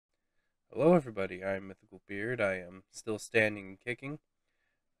Hello, everybody. I'm Mythical Beard. I am still standing and kicking.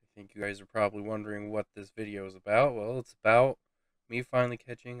 I think you guys are probably wondering what this video is about. Well, it's about me finally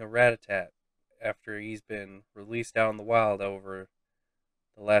catching a Rattata after he's been released out in the wild over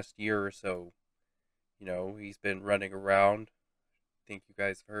the last year or so. He's been running around. I think you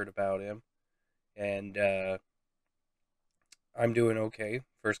guys have heard about him. And I'm doing okay.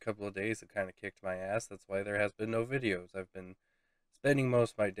 First couple of days, it kind of kicked my ass. That's why there has been no videos. I've been spending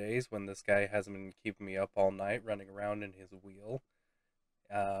most of my days when this guy hasn't been keeping me up all night running around in his wheel.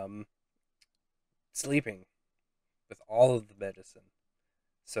 Um, Sleeping with all of the medicine.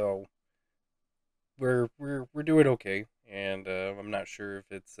 So we're doing okay, and I'm not sure if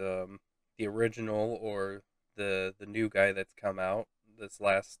it's the original or the new guy that's come out this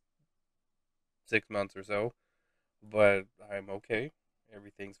last 6 months or so, but I'm okay.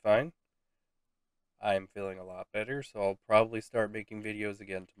 Everything's fine. I'm feeling a lot better, so I'll probably start making videos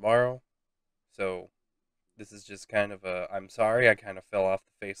again tomorrow. So this is just kind of a I'm sorry I kind of fell off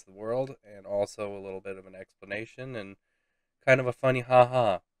the face of the world, and also a little bit of an explanation and kind of a funny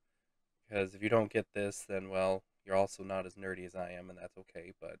haha. Because if you don't get this, then, well, you're also not as nerdy as I am, and that's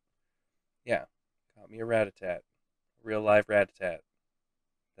okay. But yeah, got me a Rattata, real live Rattata.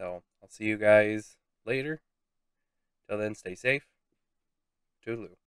 So I'll see you guys later. Till then, stay safe. Toodaloo.